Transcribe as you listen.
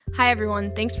Hi everyone,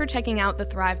 thanks for checking out the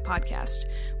Thrive podcast.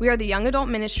 We are the young adult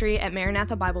ministry at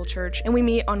Maranatha Bible Church, and we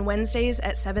meet on Wednesdays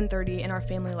at 7:30 in our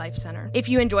Family Life Center. If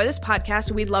you enjoy this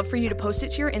podcast, we'd love for you to post it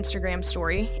to your Instagram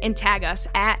story and tag us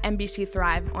at MBC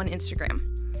Thrive on Instagram.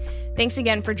 Thanks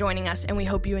again for joining us, and we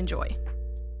hope you enjoy.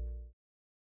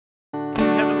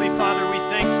 Heavenly Father, we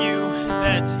thank you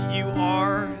that you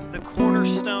are the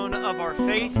cornerstone of our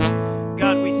faith.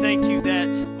 God, we thank you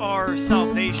that our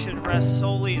salvation rests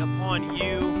solely upon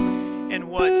you and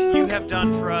what you have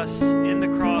done for us in the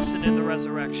cross and in the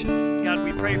resurrection. God,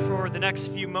 we pray for the next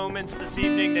few moments this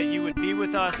evening that you would be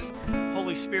with us.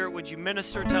 Holy Spirit, would you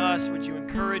minister to us? Would you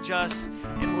encourage us?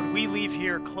 And would we leave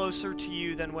here closer to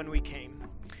you than when we came?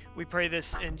 We pray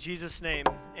this in Jesus' name.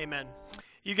 Amen.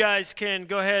 You guys can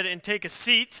go ahead and take a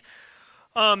seat.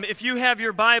 If you have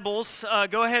your Bibles,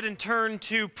 go ahead and turn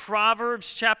to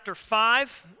Proverbs chapter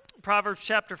 5. Proverbs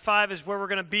chapter 5 is where we're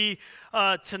going to be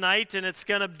tonight, and it's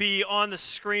going to be on the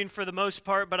screen for the most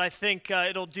part, but I think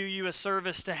it'll do you a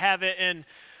service to have it in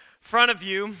front of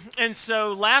you. And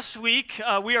so last week,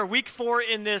 we are week 4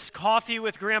 in this Coffee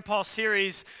with Grandpa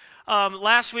series.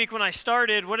 Last week when I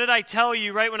started, what did I tell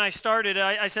you right when I started?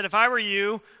 I said, if I were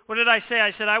you, what did I say?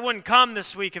 I said, I wouldn't come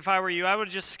this week if I were you. I would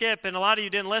just skip, and a lot of you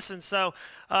didn't listen, so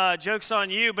joke's on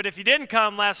you. But if you didn't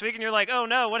come last week and you're like, oh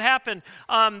no, what happened?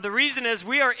 The reason is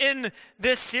we are in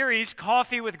this series,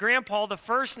 Coffee with Grandpa. The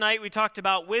first night we talked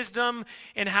about wisdom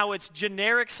and how it's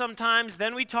generic sometimes.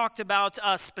 Then we talked about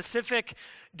specific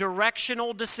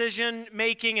directional decision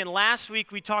making, and last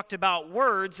week we talked about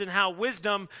words and how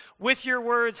wisdom with your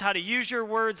words, how to use your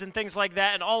words and things like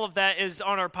that, and all of that is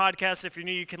on our podcast. If you're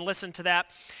new, you can listen to that.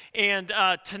 And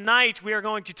tonight we are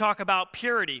going to talk about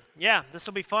purity. Yeah, this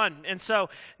will be fun. And so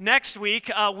next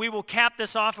week we will cap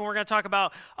this off, and we're going to talk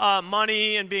about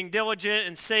money and being diligent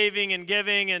and saving and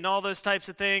giving and all those types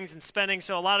of things and spending.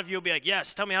 So a lot of you will be like,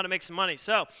 yes, tell me how to make some money.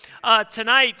 So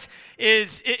tonight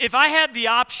is, if I had the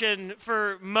option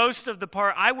for most of the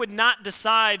part, I would not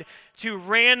decide to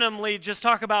randomly just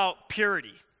talk about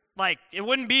purity. Like, it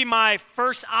wouldn't be my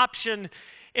first option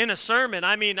in a sermon.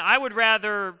 I mean, I would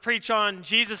rather preach on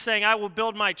Jesus saying, I will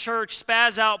build my church,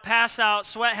 spaz out, pass out,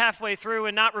 sweat halfway through,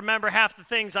 and not remember half the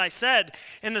things I said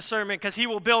in the sermon because he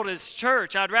will build his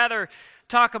church. I'd rather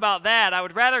talk about that. I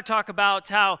would rather talk about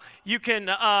how you can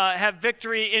have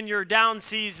victory in your down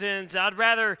seasons. I'd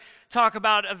rather talk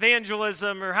about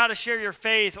evangelism or how to share your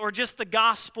faith or just the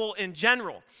gospel in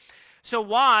general. So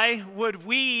why would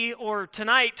we or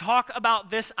tonight talk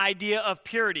about this idea of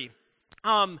purity?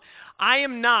 I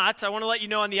am not, I want to let you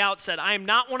know on the outset, I am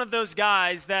not one of those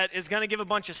guys that is going to give a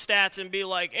bunch of stats and be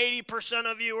like, 80%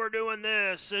 of you are doing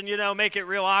this and, make it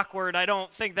real awkward. I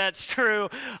don't think that's true.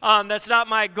 That's not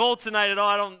my goal tonight at all.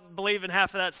 I don't believe in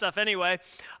half of that stuff anyway.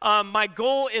 My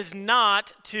goal is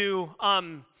not to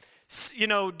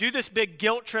do this big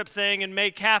guilt trip thing and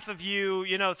make half of you,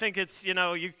 think it's,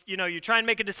 you try and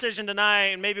make a decision tonight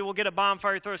and maybe we'll get a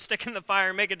bonfire, throw a stick in the fire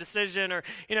and make a decision or,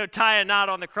 tie a knot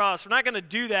on the cross. We're not going to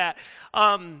do that.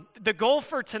 The goal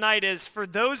for tonight is for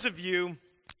those of you,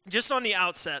 just on the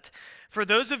outset, for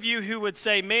those of you who would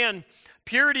say, man,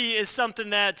 purity is something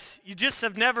that you just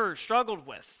have never struggled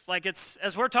with. Like it's,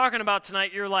 as we're talking about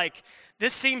tonight, you're like,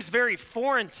 this seems very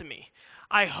foreign to me.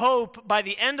 I hope by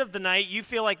the end of the night you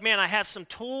feel like, man, I have some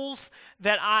tools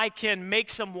that I can make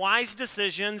some wise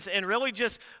decisions and really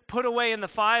just put away in the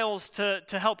files to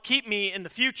help keep me in the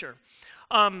future.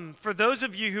 For those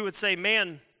of you who would say,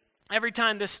 man, every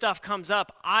time this stuff comes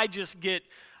up, I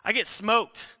get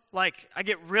smoked. Like I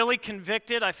get really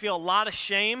convicted. I feel a lot of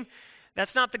shame.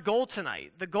 That's not the goal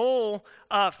tonight. The goal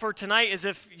for tonight is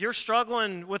if you're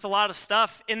struggling with a lot of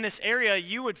stuff in this area,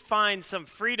 you would find some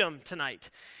freedom tonight.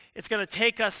 It's going to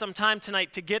take us some time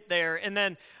tonight to get there. And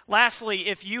then lastly,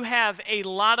 if you have a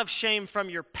lot of shame from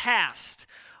your past,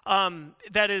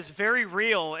 that is very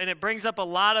real and it brings up a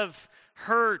lot of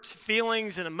hurt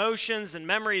feelings and emotions and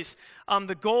memories,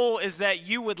 the goal is that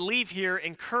you would leave here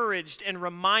encouraged and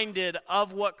reminded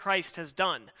of what Christ has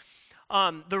done.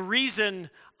 The reason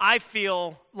I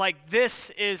feel like this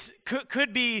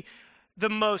could be the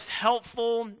most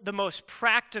helpful, the most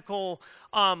practical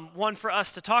one for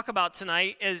us to talk about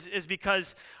tonight is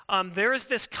because there is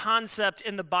this concept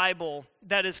in the Bible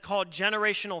that is called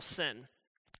generational sin.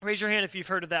 Raise your hand if you've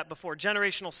heard of that before,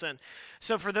 generational sin.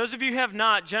 So for those of you who have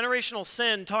not, generational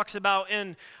sin talks about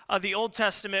in the Old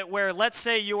Testament where let's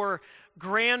say your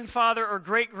grandfather or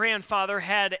great-grandfather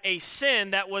had a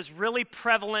sin that was really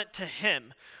prevalent to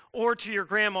him or to your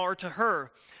grandma or to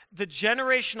her. The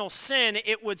generational sin,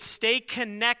 it would stay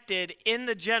connected in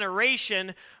the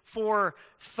generation for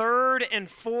third and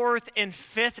fourth and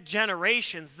fifth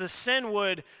generations. The sin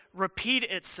would repeat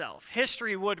itself.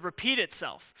 History would repeat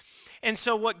itself. And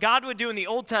so what God would do in the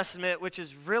Old Testament, which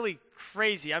is really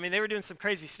crazy, I mean, they were doing some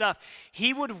crazy stuff,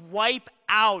 he would wipe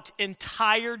out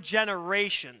entire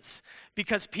generations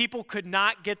because people could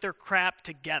not get their crap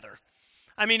together.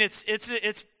 I mean, it's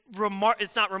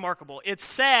not remarkable. It's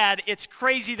sad. It's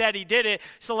crazy that he did it.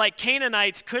 So like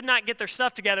Canaanites could not get their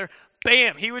stuff together.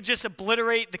 Bam, he would just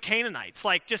obliterate the Canaanites,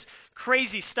 like just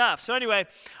crazy stuff. So anyway,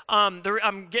 I'm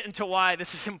getting to why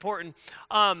this is important.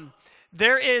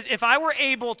 If I were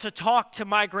able to talk to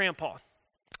my grandpa,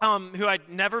 who I'd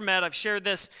never met, I've shared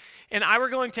this, and I were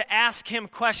going to ask him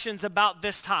questions about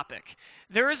this topic.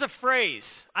 There is a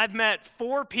phrase. I've met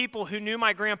 4 people who knew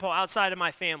my grandpa outside of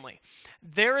my family.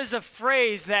 There is a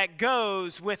phrase that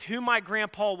goes with who my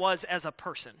grandpa was as a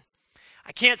person.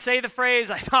 I can't say the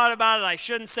phrase. I thought about it. I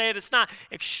shouldn't say it. It's not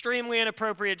extremely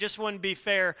inappropriate. It just wouldn't be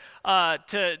fair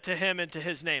to him and to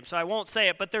his name. So I won't say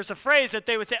it. But there's a phrase that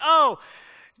they would say, oh,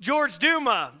 George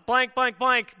Duma, blank, blank,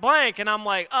 blank, blank. And I'm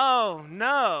like, oh,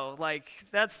 no. Like,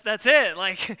 that's it.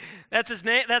 Like, that's his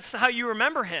name. That's how you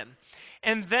remember him.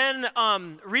 And then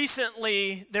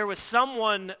recently there was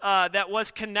someone that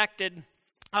was connected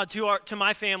to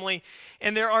my family.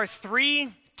 And there are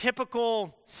 3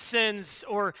 typical sins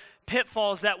or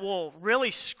pitfalls that will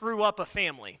really screw up a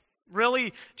family.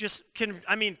 Really just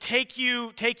take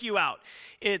you out.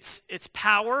 It's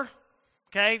power.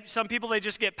 Okay? Some people, they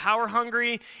just get power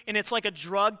hungry and it's like a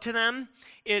drug to them.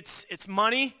 It's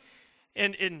money.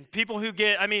 And people who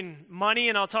get, money,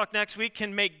 and I'll talk next week,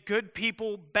 can make good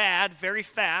people bad very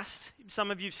fast.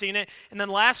 Some of you have seen it. And then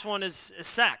last one is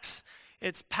sex.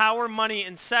 It's power, money,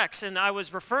 and sex. And I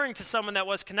was referring to someone that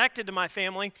was connected to my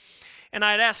family, and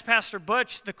I had asked Pastor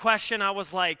Butch the question. I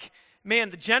was like, man,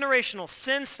 the generational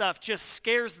sin stuff just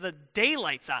scares the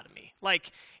daylights out of me.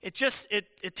 Like,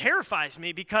 it terrifies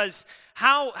me because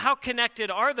how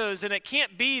connected are those? And it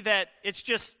can't be that it's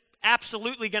just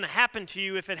absolutely going to happen to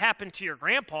you if it happened to your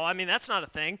grandpa. I mean, that's not a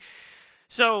thing.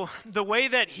 So the way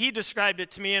that he described it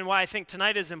to me and why I think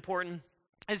tonight is important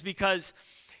is because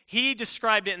he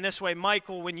described it in this way.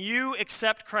 Michael, when you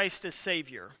accept Christ as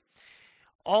Savior,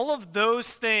 all of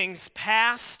those things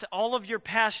past, all of your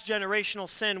past generational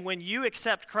sin, when you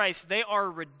accept Christ, they are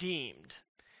redeemed.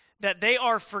 That they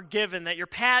are forgiven, that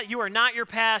you are not your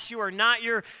past, you are not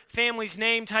your family's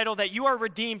name, title, that you are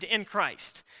redeemed in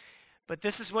Christ. But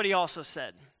this is what he also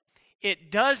said.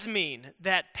 It does mean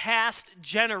that past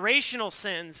generational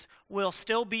sins will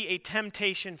still be a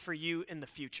temptation for you in the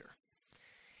future.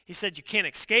 He said you can't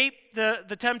escape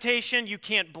the temptation, you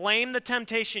can't blame the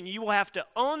temptation, you will have to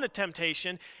own the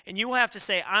temptation, and you will have to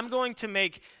say, I'm going to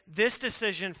make this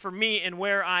decision for me and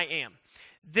where I am.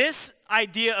 This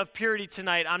idea of purity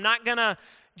tonight, I'm not going to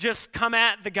just come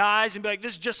at the guys and be like,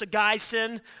 this is just a guy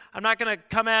sin. I'm not going to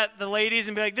come at the ladies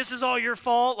and be like, this is all your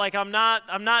fault. Like, I'm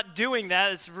not doing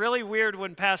that. It's really weird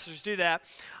when pastors do that.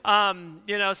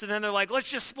 So then they're like, let's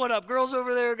just split up. Girls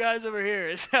over there, guys over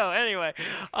here. So anyway,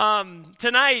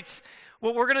 tonight,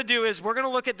 what we're going to do is we're going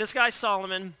to look at this guy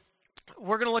Solomon.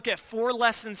 We're going to look at 4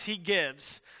 lessons he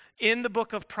gives in the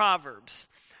book of Proverbs.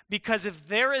 Because if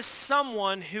there is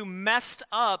someone who messed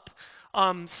up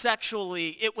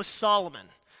sexually, it was Solomon.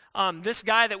 This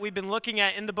guy that we've been looking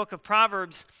at in the book of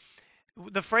Proverbs,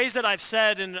 the phrase that I've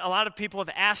said, and a lot of people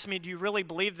have asked me, do you really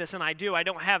believe this? And I do. I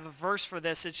don't have a verse for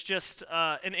this. It's just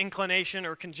an inclination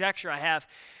or conjecture I have.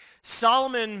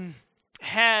 Solomon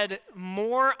had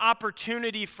more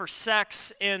opportunity for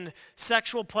sex and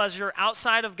sexual pleasure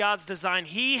outside of God's design.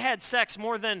 He had sex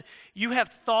more than you have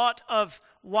thought of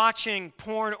watching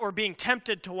porn or being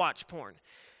tempted to watch porn.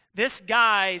 This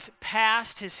guy's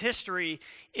past, his history,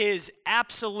 is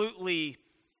absolutely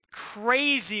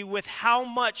crazy with how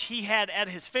much he had at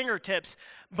his fingertips,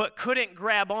 but couldn't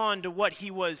grab on to what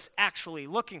he was actually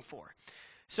looking for.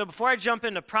 So before I jump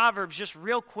into Proverbs, just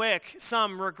real quick,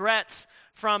 some regrets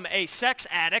from a sex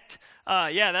addict.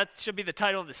 That should be the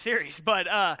title of the series.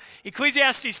 But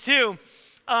Ecclesiastes 2,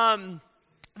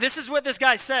 this is what this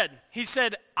guy said. He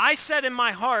said, I said in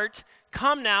my heart,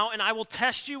 come now, and I will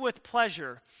test you with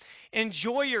pleasure.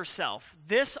 Enjoy yourself.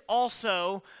 This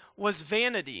also was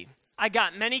vanity. I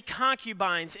got many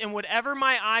concubines, and whatever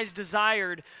my eyes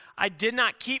desired, I did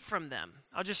not keep from them.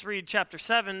 I'll just read chapter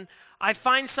 7. I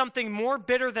find something more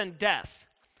bitter than death.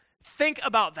 Think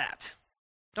about that.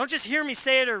 Don't just hear me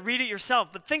say it or read it yourself,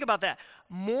 but think about that.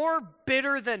 More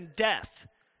bitter than death.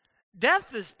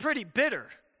 Death is pretty bitter.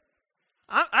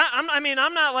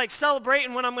 I'm not like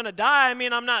celebrating when I'm going to die.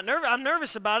 I'm not nervous. I'm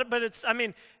nervous about it, but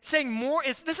saying more.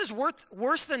 This is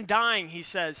worse than dying, he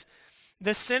says.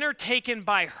 The sinner taken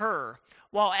by her,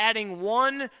 while adding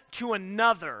one to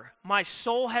another. My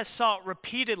soul has sought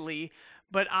repeatedly,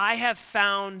 but I have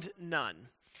found none.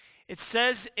 It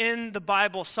says in the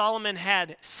Bible, Solomon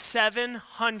had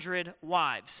 700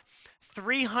 wives,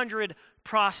 300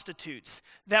 prostitutes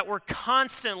that were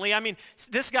constantly,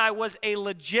 this guy was a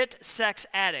legit sex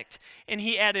addict, and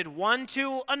he added one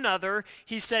to another.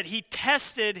 He said he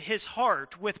tested his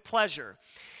heart with pleasure.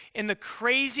 And the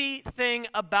crazy thing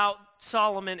about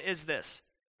Solomon is this.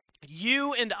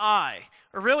 You and I,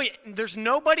 or really, there's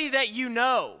nobody that you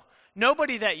know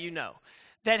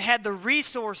that had the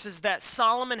resources that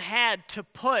Solomon had to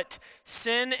put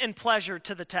sin and pleasure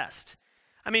to the test.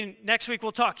 Next week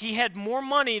we'll talk. He had more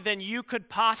money than you could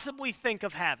possibly think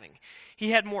of having. He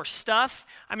had more stuff.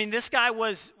 This guy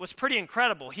was pretty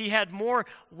incredible. He had more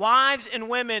wives and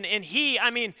women, and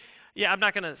I'm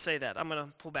not going to say that. I'm going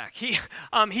to pull back. He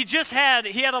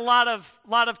had a lot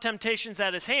of temptations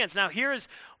at his hands. Now, here's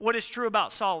what is true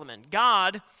about Solomon.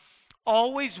 God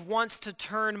always wants to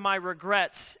turn my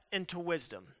regrets into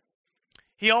wisdom.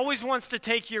 He always wants to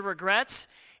take your regrets,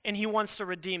 and he wants to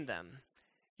redeem them.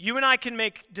 You and I can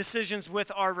make decisions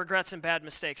with our regrets and bad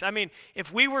mistakes.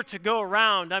 If we were to go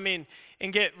around, and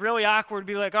get really awkward,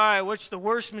 be like, all right, what's the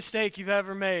worst mistake you've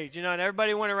ever made? And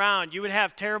everybody went around, you would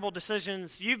have terrible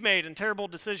decisions you've made and terrible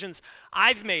decisions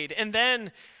I've made. And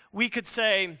then we could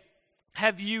say,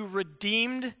 have you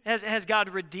redeemed, has God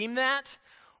redeemed that?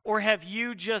 Or have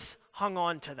you just hung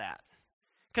on to that?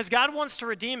 Because God wants to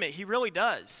redeem it. He really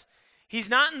does. He's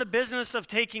not in the business of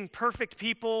taking perfect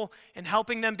people and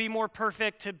helping them be more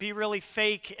perfect to be really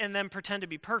fake and then pretend to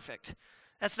be perfect.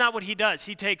 That's not what he does.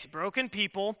 He takes broken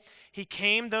people. He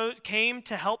came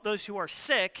to help those who are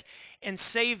sick and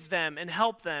save them and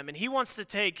help them. And he wants to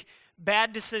take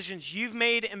bad decisions you've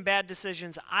made and bad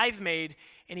decisions I've made,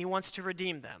 and he wants to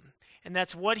redeem them. And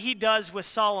that's what he does with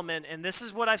Solomon, and this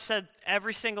is what I've said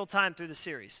every single time through the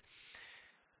series.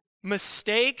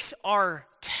 Mistakes are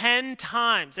 10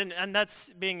 times, and that's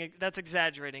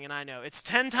exaggerating, and I know. It's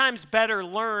 10 times better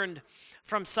learned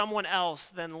from someone else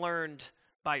than learned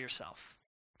by yourself.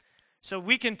 So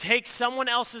we can take someone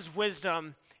else's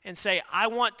wisdom and say, I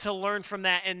want to learn from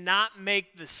that and not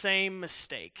make the same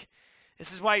mistake.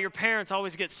 This is why your parents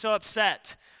always get so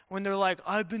upset when they're like,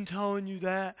 I've been telling you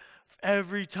that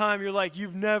every time. You're like,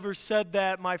 you've never said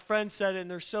that. My friend said it, and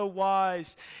they're so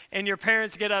wise. And your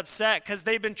parents get upset because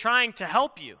they've been trying to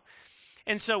help you.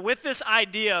 And so with this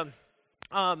idea,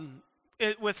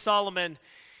 with Solomon,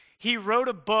 he wrote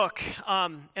a book,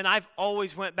 and I've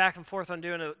always went back and forth on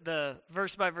doing the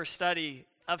verse-by-verse study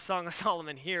of Song of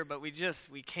Solomon here, but we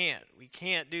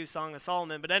can't do Song of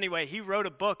Solomon. But anyway, he wrote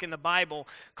a book in the Bible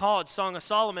called Song of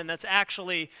Solomon that's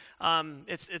actually,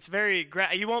 it's very,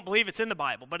 you won't believe it's in the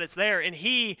Bible, but it's there. And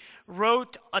he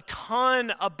wrote a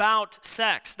ton about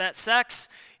sex, that sex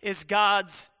is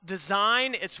God's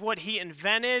design. It's what he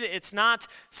invented. It's not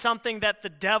something that the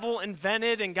devil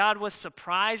invented and God was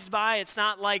surprised by. It's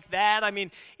not like that.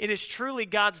 It is truly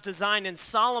God's design, and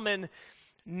Solomon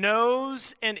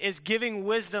knows and is giving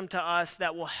wisdom to us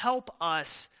that will help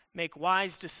us make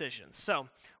wise decisions. So,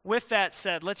 with that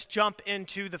said, let's jump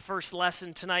into the first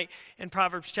lesson tonight in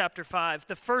Proverbs chapter 5.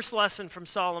 The first lesson from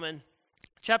Solomon,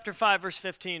 chapter 5, verse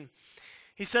 15.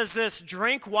 He says this,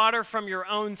 drink water from your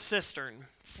own cistern,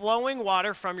 flowing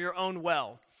water from your own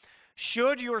well.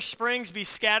 Should your springs be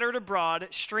scattered abroad,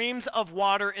 streams of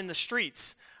water in the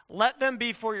streets, let them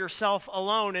be for yourself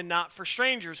alone and not for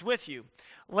strangers with you.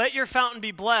 Let your fountain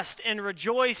be blessed and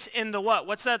rejoice in the what?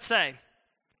 What's that say?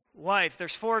 Wife.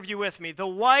 There's 4 of you with me. The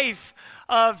wife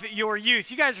of your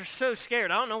youth. You guys are so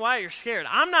scared. I don't know why you're scared.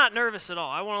 I'm not nervous at all.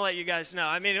 I want to let you guys know.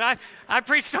 I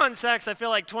preached on sex, I feel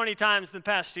like 20 times in the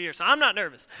past 2 years, so I'm not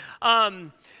nervous.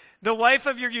 The wife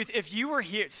of your youth. If you were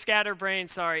here, scatterbrain,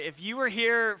 sorry. If you were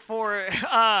here for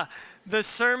the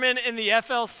sermon in the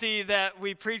FLC that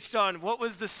we preached on, what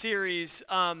was the series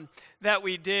that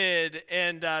we did?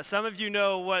 And some of you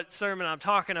know what sermon I'm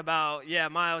talking about. Yeah,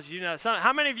 Miles, you know.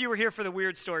 How many of you were here for the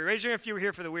weird story? Raise your hand if you were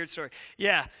here for the weird story.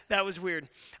 Yeah, that was weird.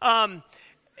 I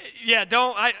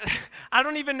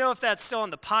don't even know if that's still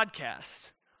on the podcast.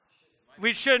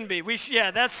 We shouldn't be.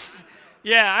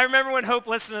 Yeah, I remember when Hope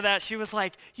listened to that, she was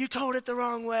like, you told it the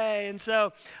wrong way. And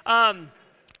so,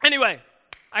 anyway,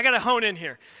 I got to hone in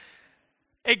here.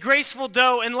 A graceful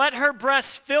doe, and let her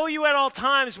breasts fill you at all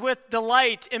times with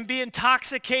delight, and be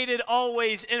intoxicated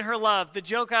always in her love. The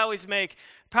joke I always make,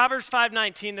 Proverbs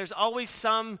 5:19, there's always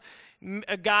some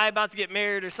a guy about to get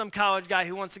married or some college guy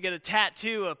who wants to get a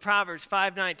tattoo of Proverbs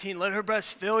 5:19, let her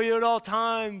breast fill you at all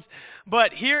times.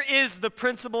 But here is the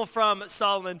principle from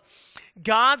Solomon.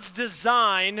 God's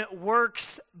design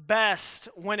works best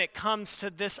when it comes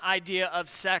to this idea of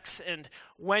sex and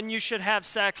when you should have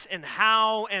sex and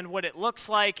how and what it looks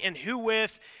like and who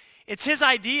with. It's his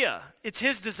idea. It's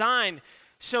his design.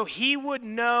 So he would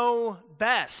know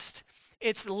best.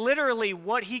 It's literally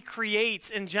what he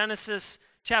creates in Genesis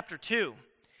chapter 2.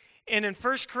 And in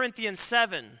 1 Corinthians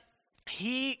 7,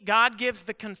 God gives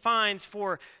the confines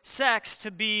for sex to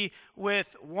be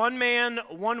with one man,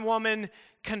 one woman,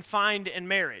 confined in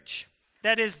marriage.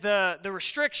 That is the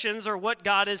restrictions or what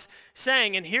God is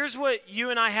saying. And here's what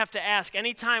you and I have to ask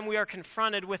anytime we are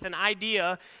confronted with an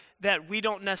idea that we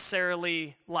don't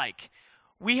necessarily like.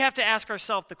 We have to ask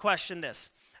ourselves the question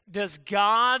this: does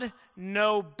God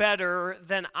know better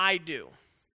than I do?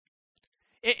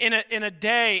 In a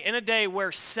day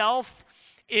where self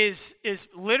is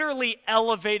literally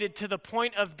elevated to the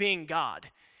point of being God.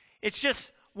 It's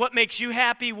just what makes you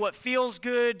happy, what feels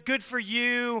good, good for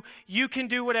you. You can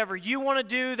do whatever you want to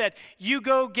do, that you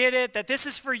go get it, that this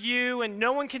is for you, and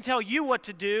no one can tell you what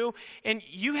to do. And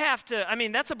you have to,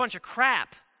 that's a bunch of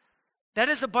crap. That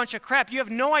is a bunch of crap. You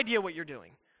have no idea what you're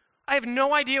doing. I have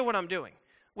no idea what I'm doing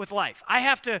with life. I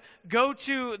have to go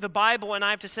to the Bible and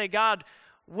I have to say, God,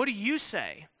 what do you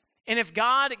say? And if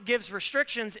God gives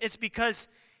restrictions, it's because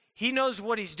he knows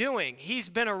what he's doing. He's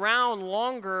been around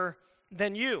longer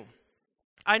than you.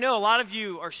 I know a lot of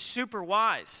you are super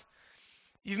wise.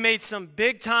 You've made some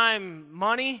big time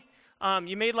money.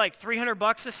 You made like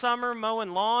 $300 this summer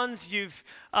mowing lawns. You've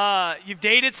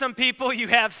dated some people. You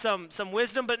have some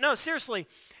wisdom. But no, seriously,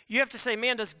 you have to say,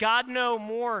 man, does God know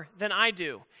more than I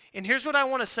do? And here's what I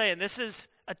want to say, and this is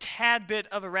a tad bit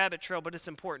of a rabbit trail, but it's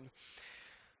important.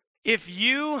 If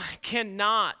you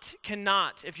cannot,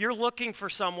 if you're looking for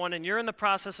someone and you're in the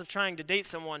process of trying to date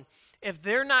someone, if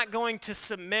they're not going to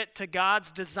submit to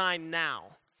God's design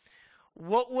now,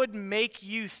 what would make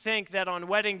you think that on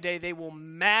wedding day they will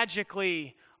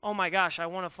magically, oh my gosh, I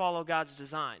want to follow God's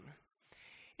design?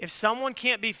 If someone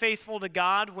can't be faithful to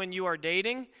God when you are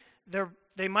dating,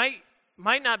 they might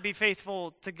not be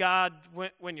faithful to God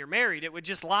when you're married. It would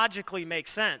just logically make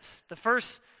sense. The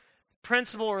first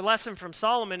principle or lesson from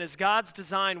Solomon is God's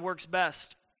design works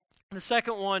best. The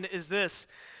second one is this,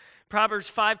 Proverbs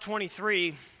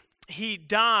 5:23, he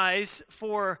dies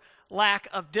for lack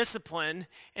of discipline,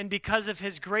 and because of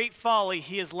his great folly,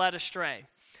 he is led astray.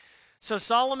 So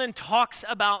Solomon talks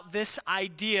about this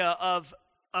idea of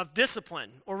discipline,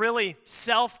 or really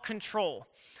self-control.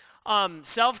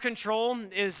 Self-control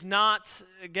is not,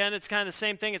 again, it's kind of the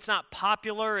same thing. It's not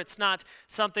popular. It's not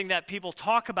something that people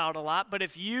talk about a lot. But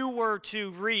if you were to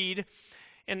read,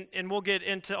 and we'll get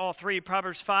into all three,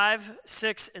 Proverbs 5,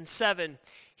 6, and 7,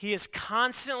 he is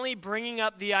constantly bringing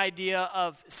up the idea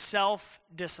of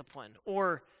self-discipline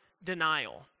or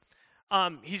denial.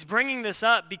 He's bringing this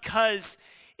up because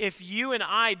if you and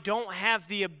I don't have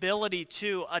the ability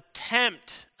to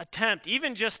attempt,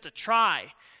 even just to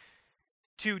try,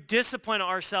 to discipline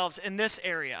ourselves in this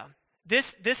area.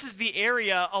 This is the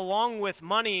area, along with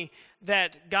money,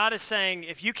 that God is saying,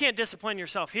 if you can't discipline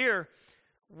yourself here,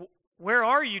 where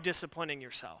are you disciplining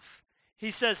yourself?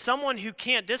 He says someone who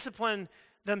can't discipline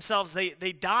themselves,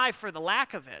 they die for the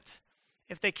lack of it.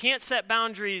 If they can't set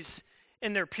boundaries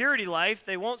in their purity life,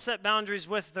 they won't set boundaries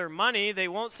with their money, they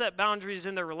won't set boundaries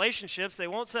in their relationships, they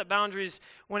won't set boundaries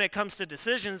when it comes to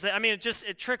decisions.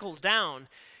 It trickles down.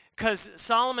 Because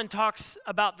Solomon talks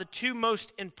about the two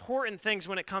most important things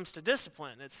when it comes to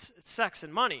discipline. It's sex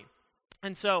and money.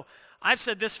 And so I've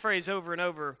said this phrase over and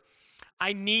over.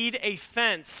 I need a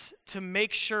fence to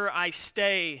make sure I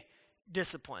stay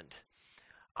disciplined.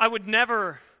 I would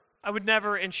never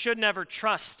and should never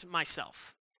trust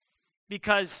myself.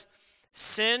 Because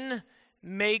sin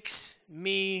makes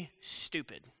me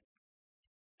stupid.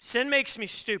 Sin makes me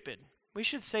stupid. We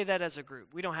should say that as a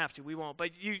group. We don't have to. We won't.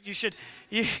 But you should.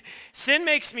 Sin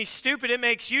makes me stupid. It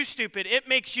makes you stupid. It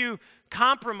makes you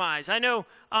compromise. I know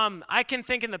I can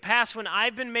think in the past when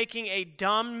I've been making a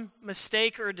dumb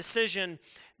mistake or a decision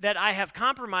that I have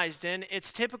compromised in,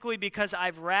 it's typically because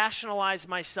I've rationalized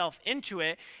myself into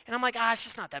it. And I'm like, it's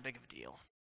just not that big of a deal.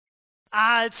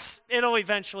 It'll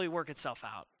eventually work itself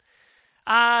out.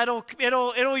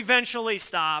 It'll eventually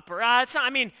stop, or it's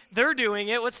not, they're doing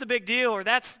it. What's the big deal? Or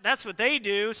that's what they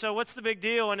do. So what's the big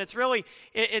deal? And it's really,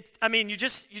 you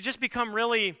just become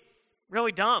really,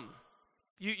 really dumb.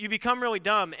 You become really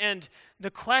dumb. And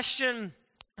the question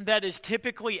that is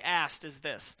typically asked is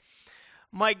this: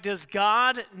 Mike, does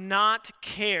God not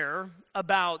care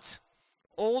about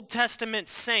Old Testament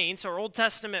saints or Old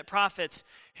Testament prophets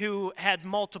who had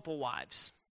multiple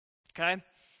wives, okay?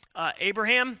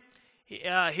 Abraham,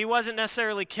 he wasn't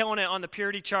necessarily killing it on the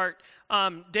purity chart.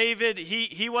 David,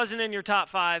 he wasn't in your top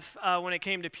 5 when it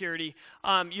came to purity.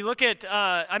 You look at,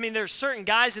 there's certain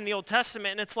guys in the Old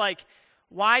Testament, and it's like,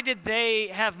 why did they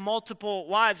have multiple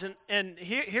wives? And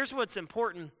here's what's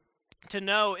important to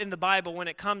know in the Bible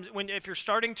if you're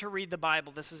starting to read the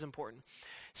Bible, this is important.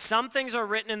 Some things are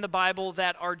written in the Bible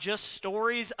that are just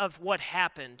stories of what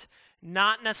happened,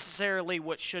 not necessarily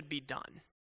what should be done.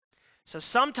 So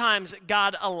sometimes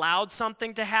God allowed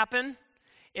something to happen.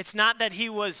 It's not that he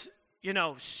was,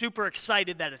 super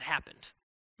excited that it happened.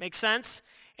 Make sense?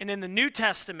 And in the New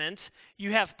Testament,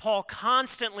 you have Paul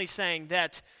constantly saying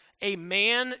that a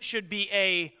man should be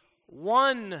a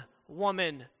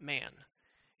one-woman man.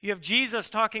 You have Jesus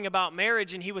talking about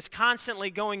marriage, and he was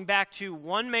constantly going back to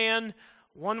one man,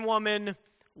 one woman,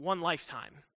 one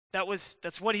lifetime.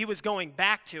 That's what he was going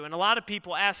back to. And a lot of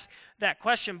people ask that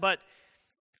question, but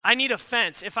I need a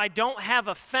fence. If I don't have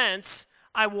a fence,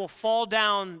 I will fall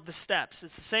down the steps.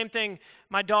 It's the same thing.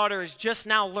 My daughter is just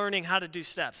now learning how to do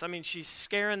steps. she's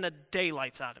scaring the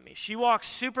daylights out of me. She walks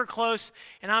super close,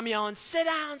 and I'm yelling, sit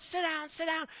down, sit down, sit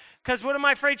down. Because what am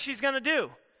I afraid she's going to do?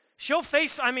 She'll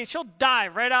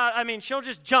dive right out. She'll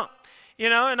just jump,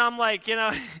 and I'm like,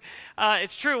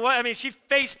 it's true. She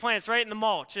face plants right in the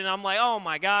mulch, and I'm like, oh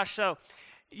my gosh. So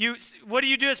what do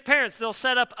you do as parents? They'll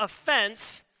set up a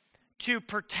fence to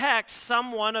protect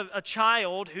someone, a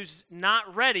child who's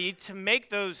not ready to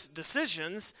make those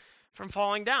decisions from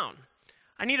falling down.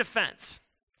 I need a fence.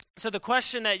 So the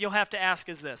question that you'll have to ask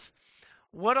is this: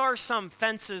 what are some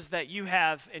fences that you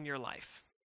have in your life?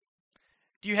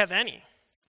 Do you have any?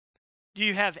 Do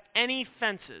you have any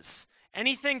fences?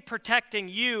 Anything protecting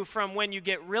you from when you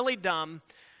get really dumb,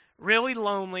 really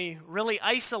lonely, really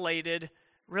isolated,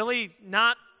 really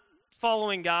not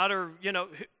following God, or,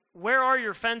 where are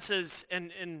your fences,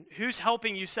 and who's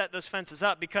helping you set those fences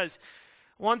up? Because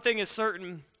one thing is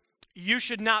certain, you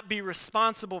should not be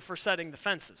responsible for setting the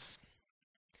fences.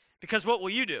 Because what will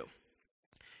you do?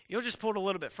 You'll just pull it a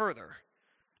little bit further.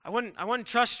 I wouldn't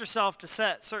trust yourself to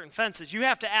set certain fences. You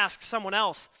have to ask someone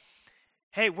else,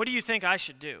 hey, what do you think I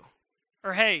should do?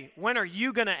 Or hey, when are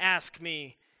you going to ask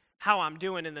me how I'm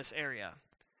doing in this area?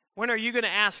 When are you going to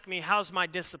ask me how's my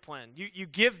discipline? You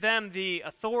give them the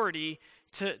authority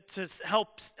to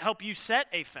help you set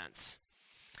a fence.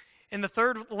 And the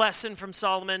third lesson from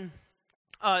Solomon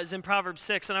is in Proverbs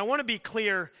 6. And I want to be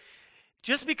clear,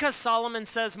 just because Solomon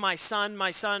says, my son,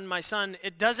 my son, my son,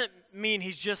 it doesn't mean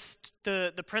he's just,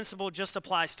 the principle just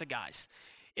applies to guys.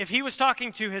 If he was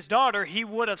talking to his daughter, he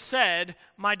would have said,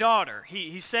 my daughter.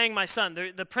 He's saying my son.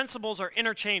 The principles are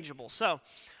interchangeable. So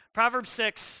Proverbs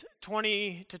 6,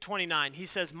 20 to 29, he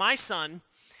says, my son,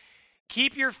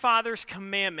 keep your father's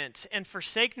commandment and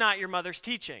forsake not your mother's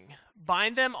teaching.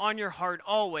 Bind them on your heart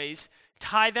always.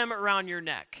 Tie them around your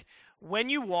neck. When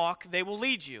you walk, they will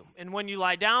lead you. And when you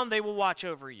lie down, they will watch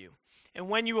over you. And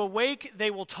when you awake,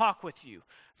 they will talk with you.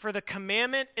 For the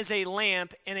commandment is a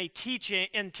lamp, and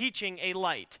teaching a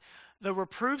light. The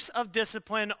reproofs of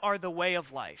discipline are the way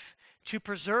of life, to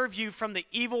preserve you from the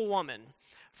evil woman,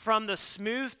 from the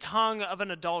smooth tongue of an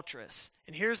adulteress.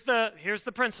 And here's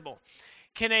the principle.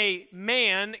 Can a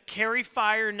man carry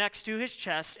fire next to his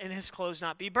chest and his clothes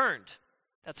not be burned?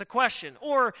 That's a question.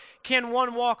 Or can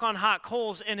one walk on hot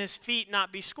coals and his feet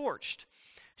not be scorched?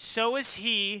 So is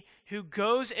he who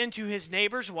goes into his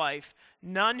neighbor's wife.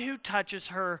 None who touches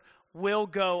her will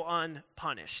go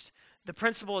unpunished. The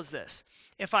principle is this: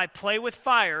 if I play with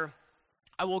fire,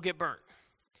 I will get burnt.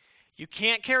 You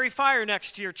can't carry fire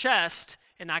next to your chest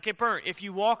and not get burnt. If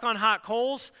you walk on hot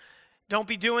coals, don't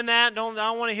be doing that. I don't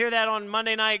want to hear that on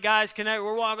Monday night, guys.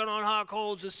 We're walking on hot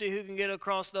coals to see who can get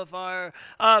across the fire.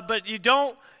 But you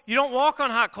don't walk on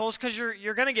hot coals because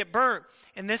you're going to get burnt.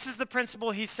 And this is the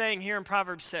principle he's saying here in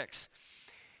Proverbs 6.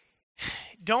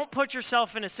 Don't put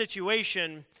yourself in a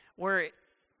situation where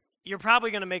you're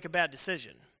probably going to make a bad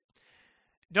decision.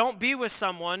 Don't be with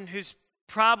someone who's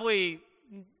probably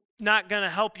not going to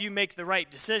help you make the right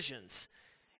decisions.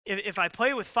 If I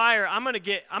play with fire, I'm going to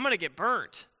get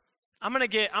burnt. I'm going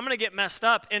to get messed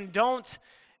up. And don't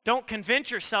convince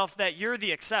yourself that you're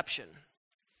the exception.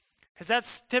 Because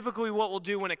that's typically what we'll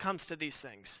do when it comes to these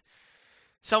things.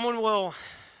 Someone will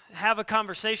have a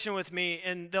conversation with me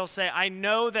and they'll say, I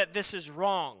know that this is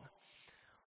wrong,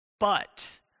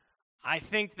 but I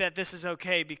think that this is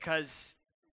okay because,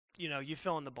 you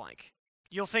fill in the blank.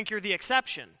 You'll think you're the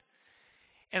exception.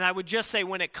 And I would just say,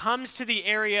 when it comes to the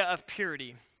area of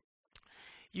purity,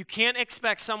 you can't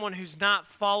expect someone who's not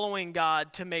following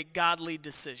God to make godly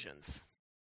decisions.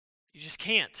 You just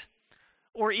can't.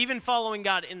 Or even following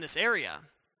God in this area.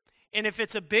 And if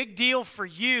it's a big deal for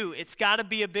you, it's got to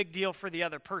be a big deal for the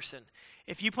other person.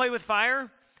 If you play with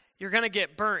fire, you're going to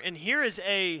get burnt. And here is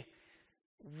a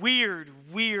weird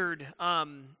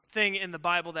thing in the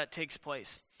Bible that takes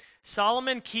place.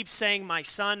 Solomon keeps saying, my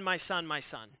son, my son, my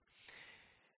son.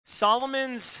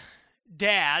 Solomon's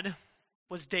dad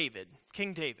was David,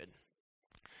 King David.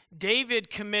 David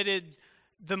committed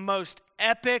the most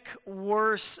epic,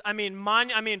 worst,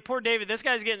 poor David, this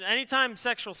guy's getting, anytime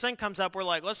sexual sin comes up, we're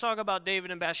like, let's talk about David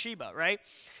and Bathsheba, right?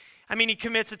 He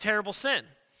commits a terrible sin.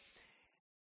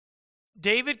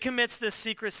 David commits this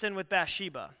secret sin with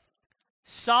Bathsheba.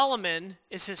 Solomon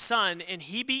is his son, and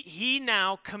he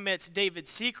now commits David's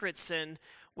secret sin,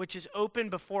 which is open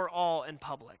before all in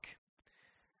public.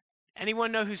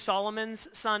 Anyone know who Solomon's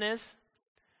son is?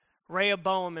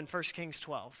 Rehoboam in 1 Kings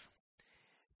 12.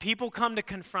 People come to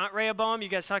confront Rehoboam. You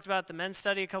guys talked about the men's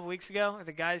study a couple weeks ago, or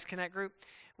the guys connect group.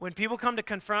 When people come to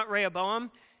confront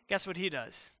Rehoboam, guess what he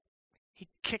does? He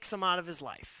kicks them out of his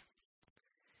life.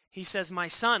 He says, my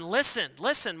son,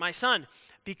 listen, my son,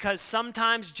 because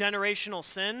sometimes generational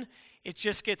sin, it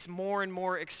just gets more and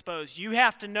more exposed. You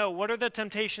have to know, what are the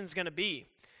temptations going to be?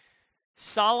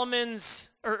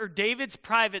 David's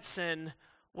private sin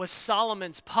was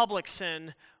Solomon's public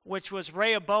sin, which was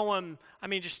Rehoboam,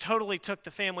 just totally took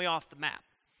the family off the map.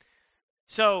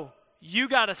 So you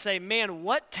got to say, man,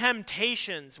 what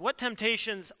temptations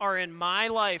are in my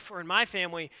life or in my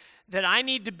family that I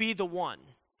need to be the one,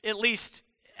 at least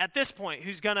at this point,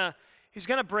 who's gonna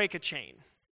break a chain?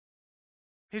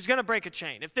 Who's gonna break a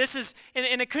chain? If this is,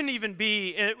 and it couldn't even be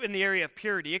in the area of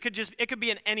purity. It could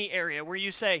be in any area where you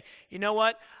say, you know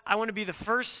what? I want to be the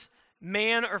first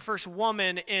man or first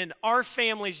woman in our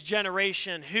family's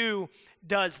generation who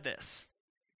does this,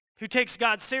 who takes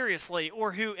God seriously,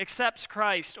 or who accepts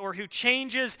Christ, or who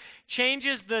changes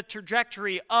the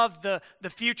trajectory of the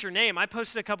future name. I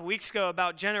posted a couple weeks ago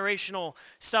about generational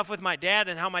stuff with my dad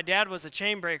and how my dad was a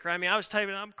chain breaker. I was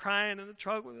typing, I'm crying in the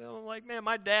truck with him. I'm like, man,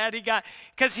 my dad,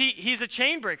 because he's a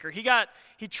chain breaker.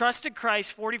 He trusted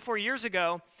Christ 44 years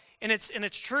ago, and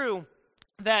it's true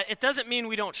that it doesn't mean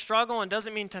we don't struggle and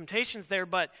doesn't mean temptation's there,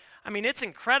 but it's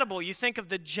incredible. You think of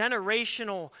the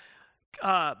generational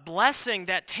blessing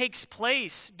that takes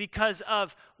place because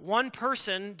of one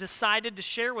person decided to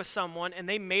share with someone and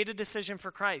they made a decision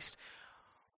for Christ.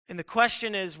 And the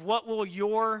question is, what will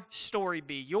your story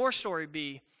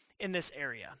be in this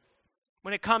area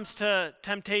when it comes to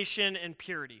temptation and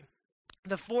purity?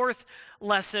 The fourth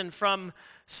lesson from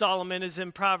Solomon is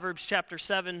in Proverbs chapter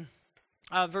 7,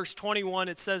 verse 21.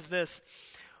 It says this: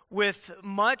 with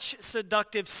much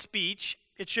seductive speech,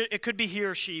 it could be he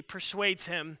or she, persuades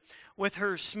him. With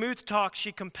her smooth talk,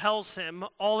 she compels him.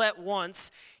 All at once,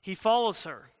 he follows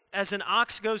her. As an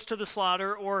ox goes to the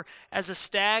slaughter, or as a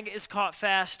stag is caught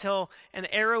fast till an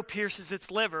arrow pierces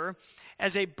its liver,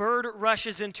 as a bird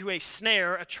rushes into a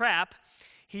snare, a trap,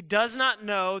 he does not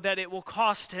know that it will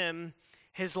cost him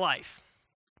his life.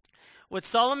 What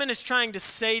Solomon is trying to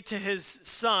say to his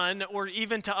son, or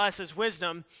even to us as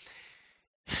wisdom,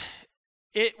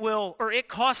 it will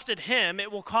cost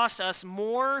us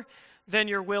more than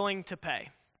you're willing to pay.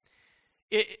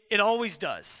 It always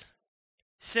does.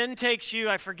 Sin takes you,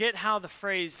 I forget how the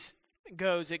phrase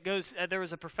goes. There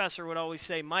was a professor would always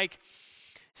say, Mike,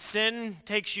 sin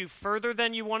takes you further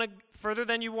than you want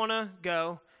to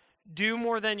go, do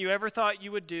more than you ever thought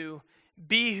you would do,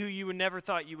 be who you would never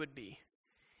thought you would be.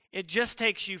 It just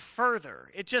takes you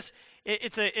further. As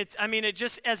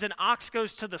an ox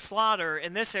goes to the slaughter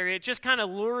in this area, it just kind of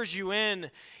lures you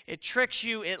in. It tricks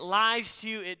you, it lies to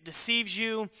you, it deceives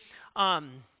you. I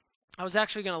was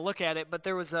actually going to look at it, but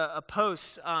there was a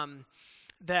post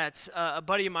that a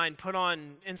buddy of mine put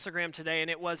on Instagram today, and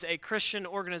it was a Christian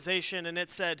organization, and it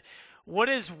said, what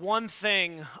is one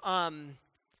thing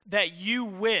that you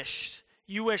wish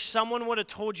someone would have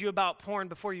told you about porn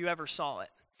before you ever saw it?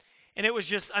 And it was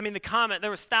just,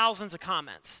 there was thousands of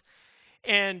comments.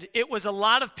 And it was a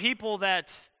lot of people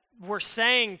that were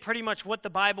saying pretty much what the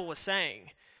Bible was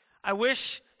saying. I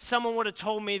wish someone would have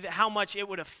told me how much it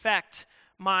would affect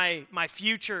my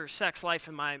future sex life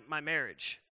and my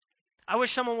marriage. I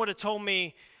wish someone would have told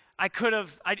me I could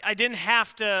have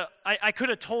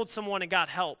told someone and got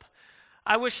help.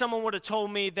 I wish someone would have told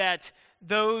me that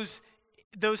those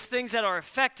things that are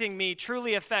affecting me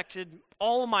truly affected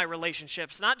all of my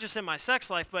relationships, not just in my sex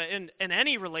life, but in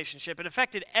any relationship. It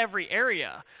affected every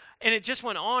area. And it just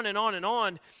went on and on and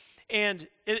on. And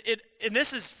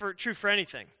this is true for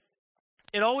anything.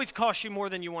 It always costs you more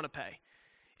than you want to pay.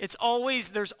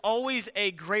 There's always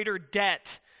a greater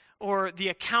debt or the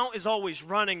account is always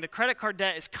running. The credit card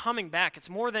debt is coming back. It's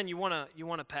more than you want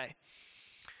to pay.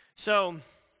 So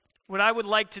what I would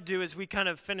like to do as we kind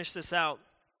of finish this out,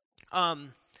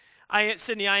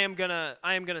 Sydney, I am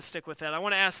gonna stick with that. I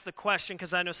want to ask the question,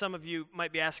 because I know some of you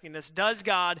might be asking this: does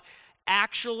God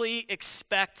actually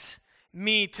expect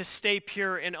me to stay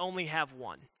pure and only have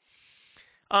one?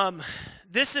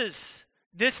 This is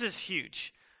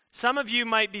huge. Some of you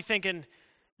might be thinking,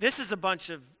 this is a bunch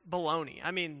of baloney.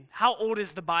 I mean, how old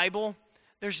is the Bible?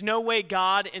 There's no way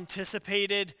God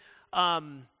anticipated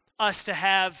us to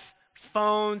have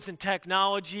phones and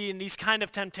technology and these kind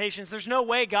of temptations. There's no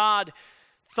way God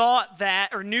thought that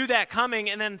or knew that coming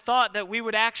and then thought that we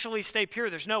would actually stay pure.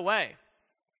 There's no way.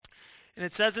 And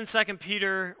it says in 2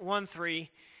 Peter 1:3,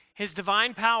 his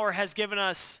divine power has given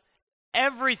us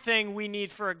everything we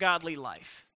need for a godly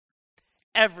life.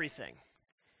 Everything.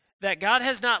 That God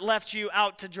has not left you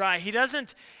out to dry. He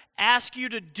doesn't ask you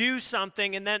to do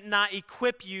something and then not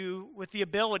equip you with the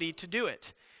ability to do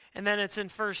it. And then it's in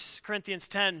 1 Corinthians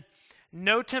 10,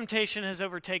 no temptation has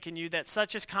overtaken you that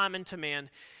such is common to man.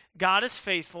 God is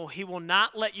faithful. He will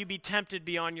not let you be tempted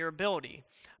beyond your ability.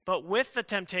 But with the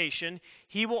temptation,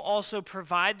 he will also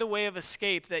provide the way of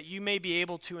escape that you may be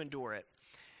able to endure it.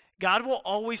 God will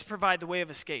always provide the way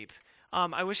of escape.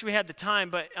 I wish we had the time,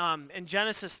 but in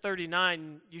Genesis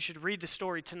 39, you should read the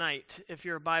story tonight if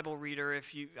you're a Bible reader.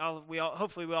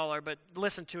 Hopefully we all are, but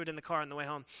listen to it in the car on the way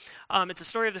home. It's a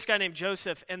story of this guy named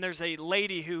Joseph, and there's a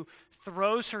lady who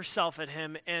throws herself at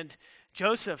him, and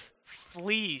Joseph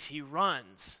flees. He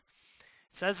runs.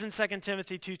 It says in 2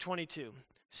 Timothy 2:22,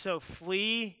 so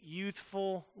flee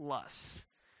youthful lusts.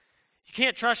 You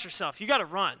can't trust yourself. You got to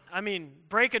run. I mean,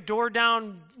 break a door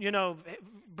down,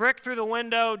 brick through the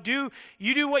window. Do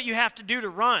what you have to do to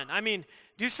run. I mean,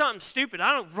 do something stupid.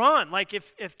 I don't run. Like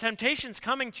if temptation's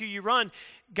coming to you, run.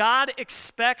 God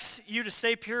expects you to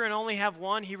stay pure and only have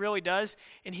one. He really does,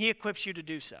 and he equips you to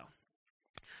do so.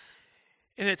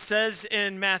 And it says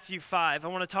in Matthew 5, I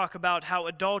want to talk about how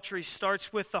adultery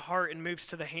starts with the heart and moves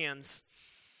to the hands.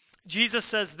 Jesus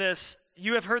says this,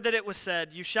 you have heard that it was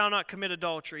said, you shall not commit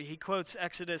adultery. He quotes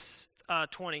Exodus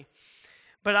 20.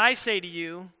 But I say to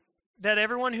you that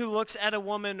everyone who looks at a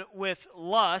woman with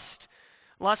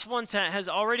lustful intent, has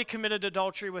already committed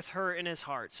adultery with her in his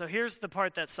heart. So here's the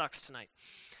part that sucks tonight.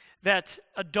 That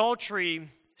adultery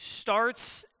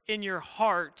starts in your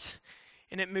heart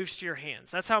and it moves to your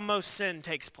hands. That's how most sin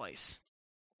takes place.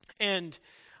 And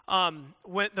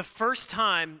when the first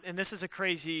time, and this is a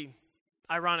crazy,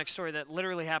 ironic story that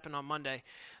literally happened on Monday.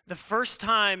 The first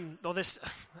time,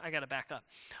 I got to back up.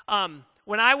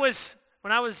 When I was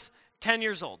 10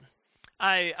 years old,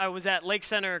 I was at Lake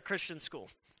Center Christian School.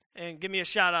 And give me a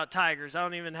shout out, Tigers. I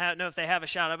don't even know if they have a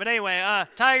shout out. But anyway,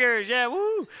 Tigers, yeah,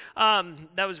 woo.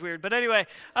 That was weird. But anyway,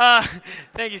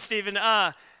 thank you, Stephen.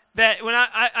 That when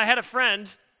I had a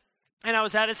friend, and I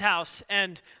was at his house,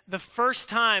 and the first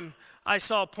time I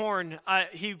saw porn,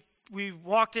 we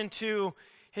walked into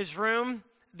his room.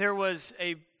 There was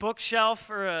a bookshelf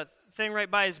or a thing right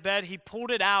by his bed. He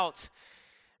pulled it out,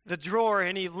 the drawer,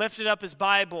 and he lifted up his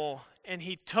Bible, and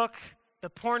he took the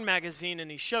porn magazine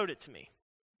and he showed it to me.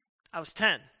 I was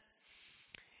 10.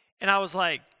 And I was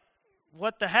like,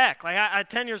 what the heck? Like, at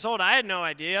 10 years old, I had no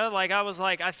idea. Like,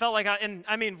 I felt like,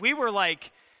 we were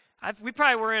like, we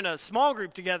probably were in a small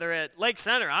group together at Lake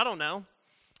Center. I don't know.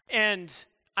 And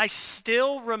I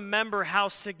still remember how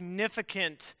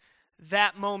significant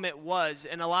that moment was,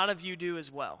 and a lot of you do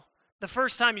as well. The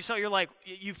first time you saw it,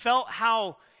 you felt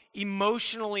how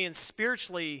emotionally and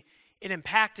spiritually it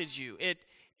impacted you.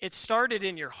 It started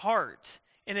in your heart,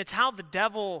 and it's how the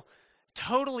devil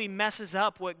totally messes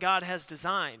up what God has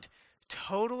designed.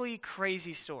 Totally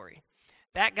crazy story.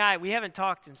 That guy, we haven't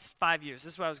talked in 5 years.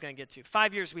 This is what I was going to get to.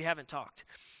 5 years we haven't talked.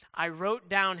 I wrote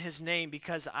down his name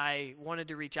because I wanted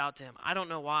to reach out to him. I don't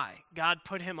know why. God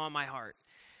put him on my heart.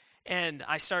 And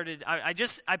I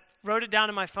wrote it down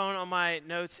in my phone on my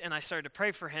notes, and I started to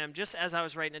pray for him just as I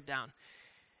was writing it down.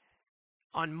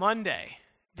 On Monday,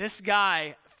 this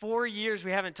guy, 4 years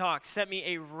we haven't talked, sent me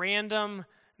a random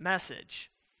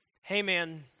message. Hey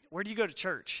man, where do you go to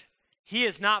church? He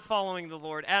is not following the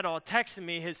Lord at all. Texting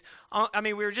me,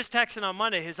 we were just texting on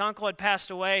Monday. His uncle had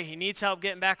passed away. He needs help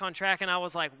getting back on track. And I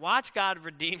was like, watch God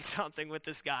redeem something with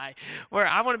this guy. Where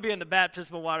I want to be in the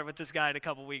baptismal water with this guy in a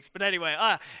couple weeks. But anyway,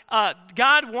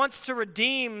 God wants to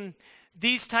redeem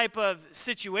these type of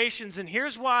situations. And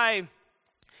here's why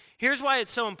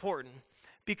it's so important.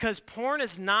 Because porn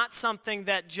is not something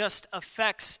that just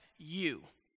affects you.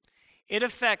 It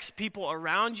affects people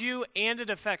around you, and it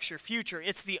affects your future.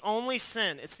 It's the only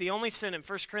sin. It's the only sin in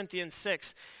 1 Corinthians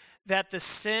 6 that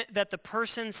the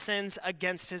person sins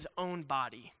against his own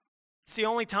body. It's the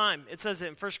only time. It says it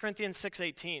in 1 Corinthians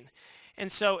 6:18.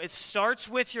 And so it starts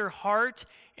with your heart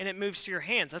and it moves to your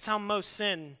hands. That's how most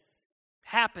sin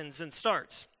happens and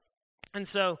starts. And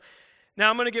so now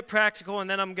I'm going to get practical, and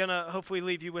then I'm going to hopefully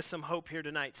leave you with some hope here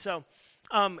tonight. So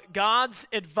God's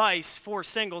advice for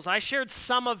singles. I shared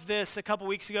some of this a couple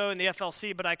weeks ago in the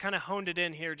FLC, but I kind of honed it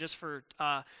in here just for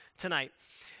tonight.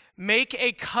 Make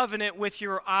a covenant with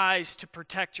your eyes to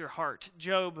protect your heart.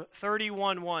 Job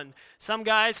 31:1. Some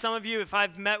guys, some of you, if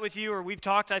I've met with you or we've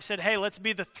talked, I've said, hey, let's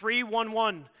be the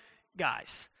 3-1-1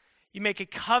 guys. You make a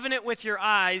covenant with your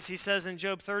eyes, he says in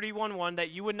Job 31:1, that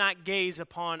you would not gaze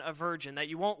upon a virgin, that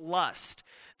you won't lust,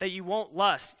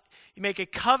 You make a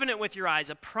covenant with your eyes,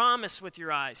 a promise with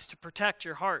your eyes to protect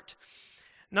your heart.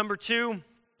 Number 2,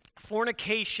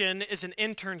 fornication is an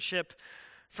internship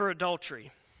for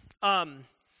adultery.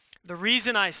 The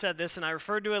reason I said this, and I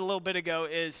referred to it a little bit ago,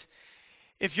 is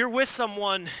if you're with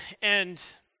someone and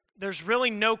there's really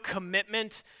no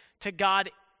commitment to God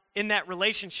in that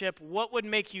relationship, what would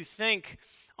make you think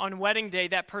on wedding day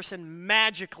that person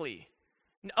magically,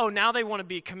 now they want to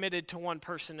be committed to one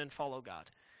person and follow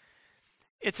God?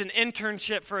 It's an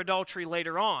internship for adultery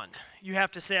later on. You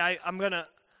have to say, I'm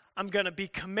gonna be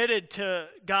committed to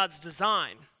God's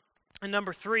design. And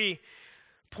number 3,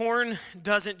 porn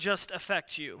doesn't just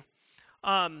affect you.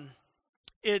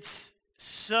 It's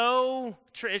so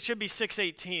true. It should be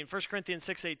 6:18, 1 Corinthians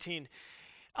 6:18.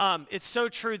 It's so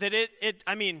true that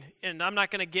and I'm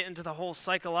not going to get into the whole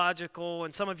psychological,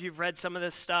 and some of you have read some of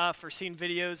this stuff or seen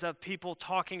videos of people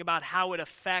talking about how it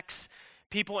affects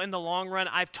people in the long run.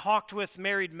 I've talked with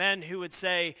married men who would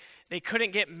say they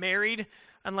couldn't get married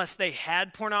unless they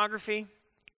had pornography.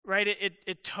 Right?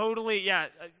 It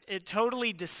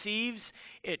totally deceives,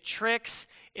 it tricks,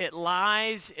 it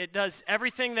lies, it does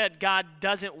everything that God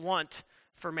doesn't want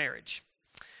for marriage.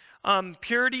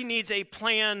 Purity needs a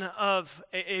plan of,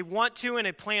 a want to and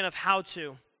a plan of how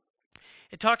to.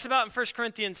 It talks about in 1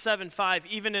 Corinthians 7:5,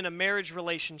 even in a marriage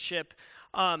relationship,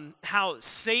 how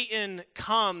Satan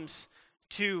comes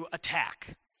to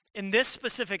attack. In this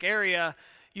specific area,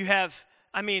 you have,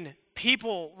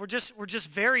 people, we're just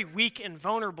very weak and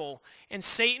vulnerable, and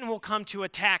Satan will come to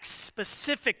attack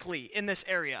specifically in this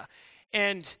area.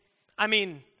 And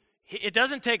it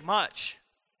doesn't take much,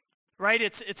 right?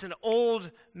 It's an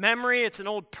old memory, it's an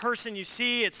old person you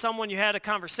see, it's someone you had a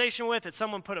conversation with, it's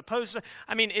someone put a post.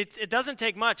 It doesn't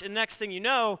take much, and next thing you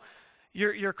know,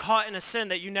 you're caught in a sin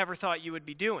that you never thought you would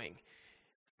be doing.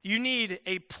 You need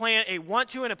a plan, a want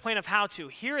to and a plan of how to.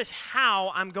 Here is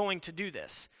how I'm going to do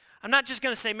this. I'm not just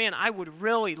going to say, man, I would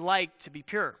really like to be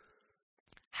pure.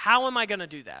 How am I going to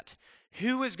do that?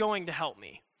 Who is going to help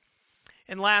me?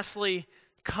 And lastly,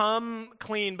 come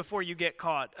clean before you get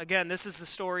caught. Again, this is the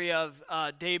story of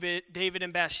David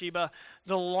and Bathsheba.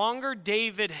 The longer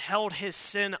David held his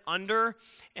sin under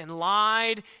and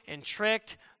lied and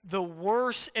tricked, the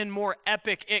worse and more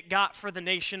epic it got for the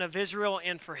nation of Israel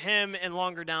and for him and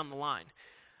longer down the line.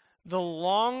 The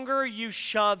longer you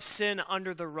shove sin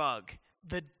under the rug,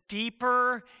 the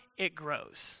deeper it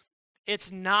grows.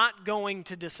 It's not going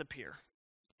to disappear.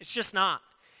 It's just not.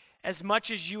 As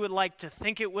much as you would like to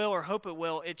think it will or hope it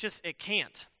will, it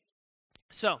can't.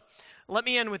 So, let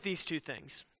me end with these 2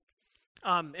 things.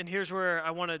 And here's where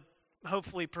I want to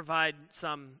hopefully provide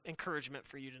some encouragement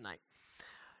for you tonight.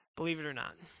 Believe it or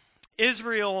not.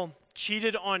 Israel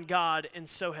cheated on God, and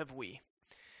so have we.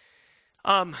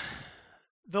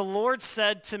 The Lord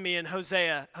said to me in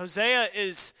Hosea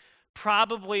is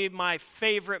probably my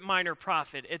favorite minor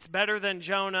prophet. It's better than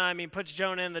Jonah. Puts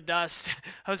Jonah in the dust.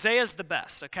 Hosea's the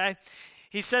best, okay?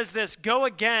 He says this, "Go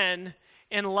again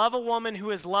and love a woman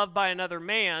who is loved by another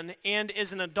man and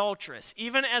is an adulteress,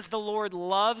 even as the Lord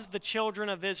loves the children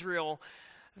of Israel,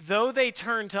 though they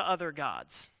turn to other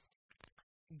gods."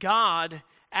 God,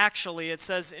 actually, it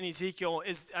says in Ezekiel,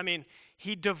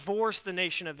 he divorced the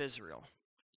nation of Israel.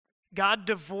 God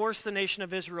divorced the nation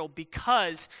of Israel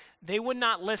because they would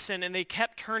not listen and they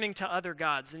kept turning to other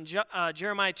gods. In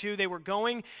Jeremiah 2, they were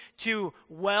going to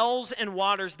wells and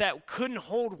waters that couldn't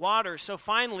hold water. So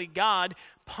finally, God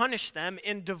punished them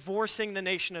in divorcing the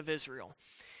nation of Israel.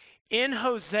 In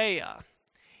Hosea,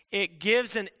 it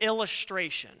gives an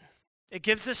illustration. It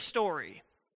gives a story.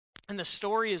 And the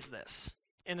story is this,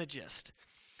 in a gist.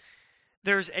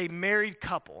 There's a married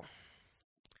couple.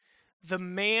 The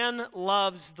man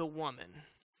loves the woman.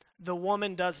 The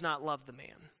woman does not love the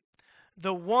man.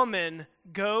 The woman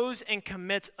goes and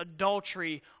commits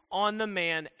adultery on the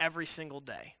man every single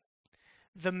day.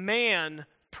 The man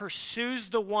pursues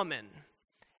the woman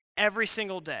every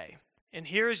single day. And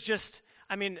here's just,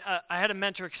 I had a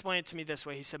mentor explain it to me this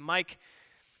way. He said, Mike,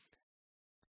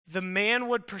 the man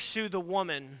would pursue the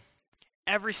woman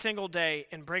every single day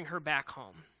and bring her back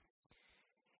home.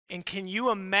 And can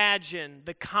you imagine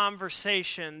the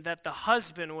conversation that the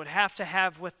husband would have to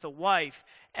have with the wife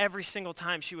every single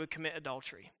time she would commit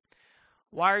adultery?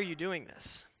 Why are you doing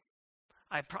this?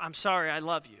 I'm sorry, I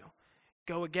love you.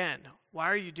 Go again. Why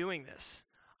are you doing this?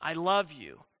 I love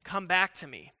you. Come back to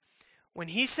me. When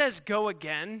he says go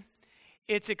again,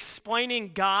 it's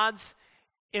explaining God's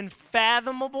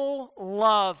unfathomable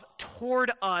love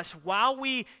toward us while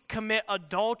we commit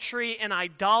adultery and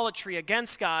idolatry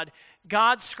against God.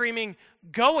 God's screaming,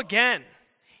 go again.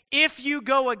 If you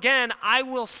go again, I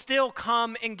will still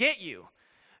come and get you.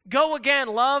 Go again,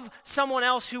 love someone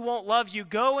else who won't love you.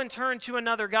 Go and turn to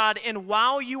another God. And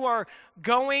while you are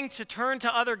going to turn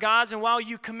to other gods and while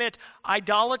you commit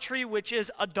idolatry, which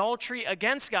is adultery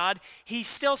against God, he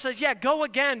still says, yeah, go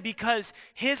again, because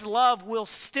his love will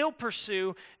still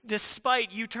pursue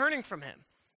despite you turning from him.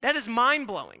 That is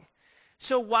mind-blowing.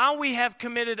 So while we have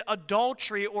committed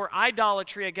adultery or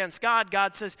idolatry against God,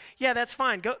 God says, yeah, that's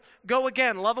fine. Go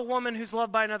again. Love a woman who's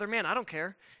loved by another man. I don't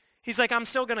care. He's like, I'm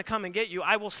still going to come and get you.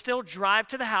 I will still drive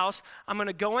to the house. I'm going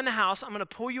to go in the house. I'm going to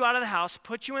pull you out of the house,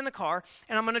 put you in the car,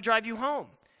 and I'm going to drive you home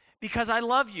because I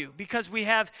love you, because we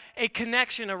have a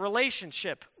connection, a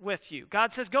relationship with you.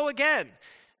 God says, go again.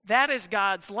 That is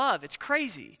God's love. It's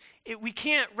crazy. We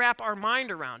can't wrap our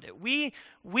mind around it.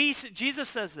 Jesus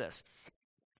says this,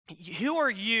 who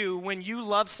are you when you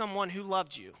love someone who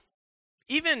loved you?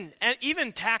 Even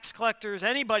tax collectors,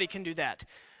 anybody can do that.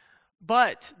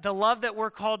 But the love that we're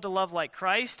called to love like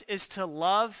Christ is to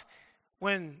love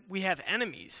when we have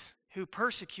enemies who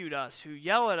persecute us, who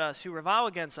yell at us, who revile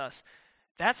against us.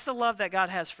 That's the love that God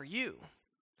has for you.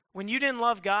 When you didn't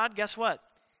love God, guess what?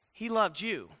 He loved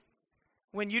you.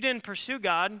 When you didn't pursue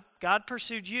God, God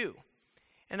pursued you.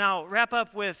 And I'll wrap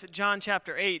up with John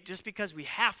chapter 8, just because we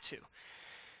have to.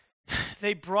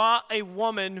 They brought a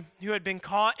woman who had been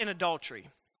caught in adultery,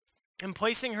 and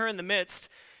placing her in the midst,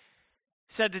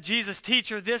 said to Jesus,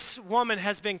 teacher, this woman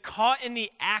has been caught in the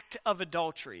act of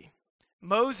adultery.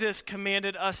 Moses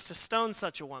commanded us to stone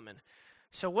such a woman.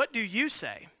 So what do you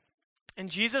say? And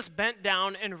Jesus bent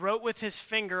down and wrote with his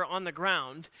finger on the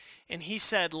ground, and he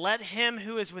said, let him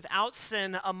who is without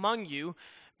sin among you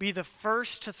be the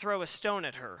first to throw a stone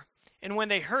at her. And when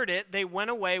they heard it, they went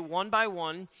away one by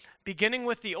one, beginning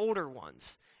with the older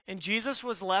ones. And Jesus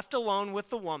was left alone with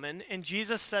the woman, and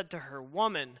Jesus said to her,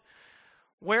 woman,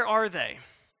 where are they?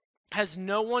 Has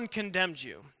no one condemned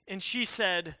you? And she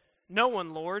said, no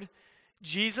one, Lord.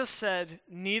 Jesus said,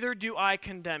 neither do I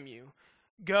condemn you.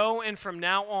 Go, and from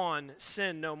now on,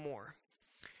 sin no more.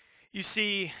 You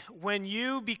see, when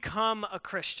you become a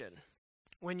Christian,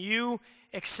 when you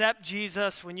accept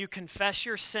Jesus, when you confess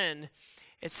your sin,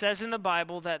 it says in the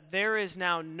Bible that there is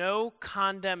now no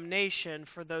condemnation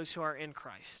for those who are in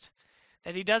Christ,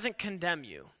 that he doesn't condemn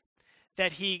you,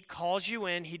 that he calls you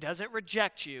in, he doesn't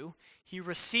reject you, he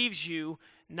receives you,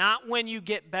 not when you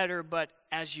get better, but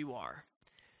as you are.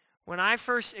 When I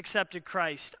first accepted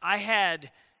Christ, I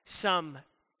had some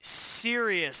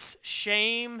serious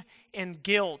shame and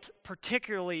guilt,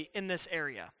 particularly in this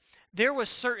area. There was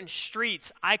certain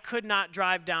streets I could not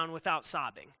drive down without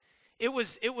sobbing. It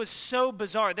was so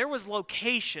bizarre. There was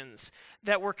locations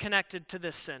that were connected to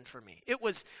this sin for me.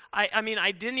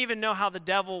 I didn't even know how the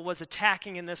devil was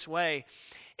attacking in this way.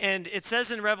 And it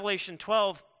says in Revelation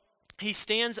 12, he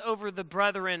stands over the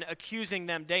brethren, accusing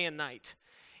them day and night.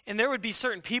 And there would be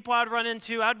certain people I'd run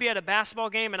into. I'd be at a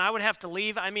basketball game and I would have to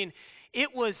leave.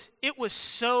 It was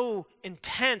so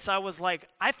intense. I was like,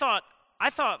 I thought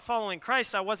following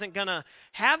Christ, I wasn't going to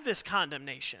have this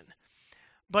condemnation.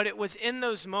 But it was in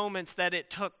those moments that it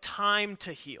took time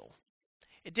to heal.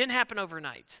 It didn't happen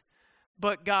overnight.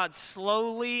 But God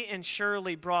slowly and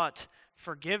surely brought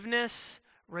forgiveness,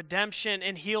 redemption,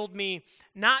 and healed me,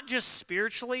 not just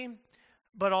spiritually,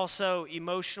 but also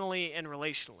emotionally and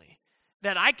relationally.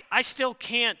 That I still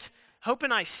can't, Hope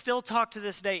and I still talk to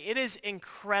this day. It is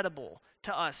incredible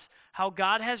to us how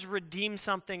God has redeemed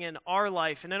something in our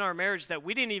life and in our marriage that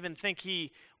we didn't even think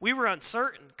we were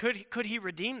uncertain. Could he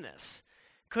redeem this?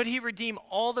 Could he redeem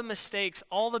all the mistakes,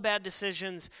 all the bad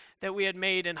decisions that we had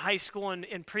made in high school and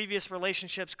in previous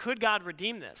relationships? Could God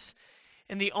redeem this?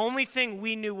 And the only thing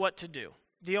we knew what to do,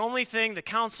 the only thing, the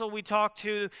counsel we talked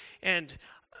to, and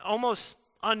almost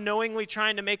unknowingly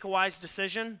trying to make a wise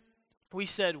decision, we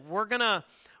said, we're gonna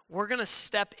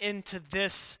step into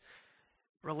this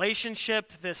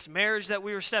relationship, this marriage that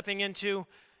we were stepping into,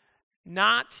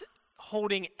 not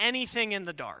holding anything in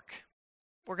the dark.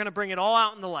 We're going to bring it all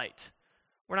out in the light.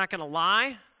 We're not going to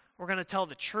lie. we're going to tell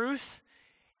the truth,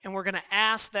 and we're going to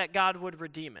ask that God would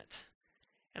redeem it.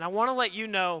 And I want to let you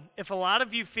know, if a lot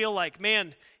of you feel like,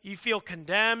 man, you feel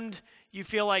condemned, you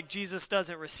feel like Jesus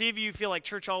doesn't receive you, you feel like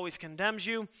church always condemns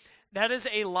you, that is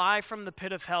a lie from the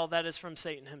pit of hell. That is from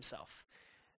Satan himself.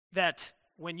 That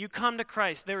when you come to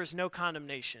Christ, there is no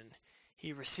condemnation.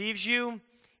 He receives you,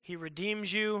 he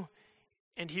redeems you,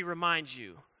 and he reminds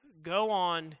you, go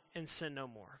on and sin no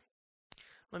more.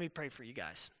 Let me pray for you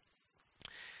guys.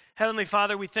 Heavenly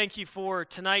Father, we thank you for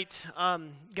tonight.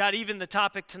 God, even the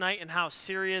topic tonight and how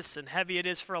serious and heavy it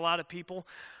is for a lot of people.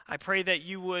 I pray that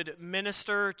you would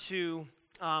minister to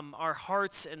our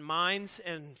hearts and minds.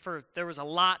 And there was a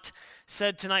lot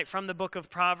said tonight from the book of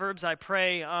Proverbs. I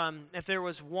pray if there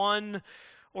was one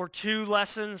or two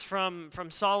lessons from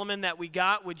Solomon that we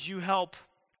got, would you help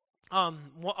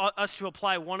us to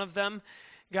apply one of them?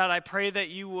 God, I pray that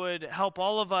you would help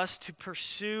all of us to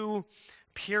pursue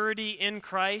purity in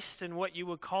Christ and what you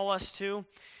would call us to.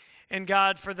 And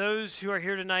God, for those who are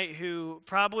here tonight who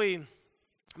probably,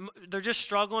 they're just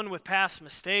struggling with past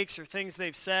mistakes or things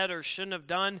they've said or shouldn't have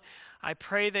done, I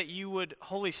pray that you would,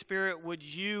 Holy Spirit, would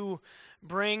you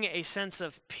bring a sense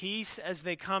of peace as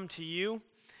they come to you.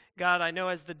 God, I know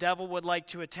as the devil would like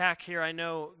to attack here, I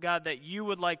know, God, that you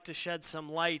would like to shed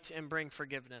some light and bring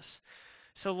forgiveness.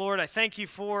 So, Lord, I thank you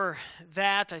for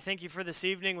that. I thank you for this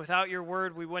evening. Without your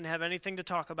word, we wouldn't have anything to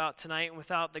talk about tonight. And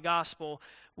without the gospel,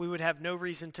 we would have no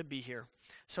reason to be here.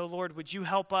 So, Lord, would you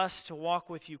help us to walk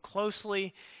with you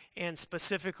closely and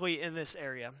specifically in this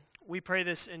area? We pray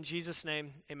this in Jesus'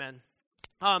 name. Amen.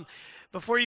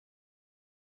 Before you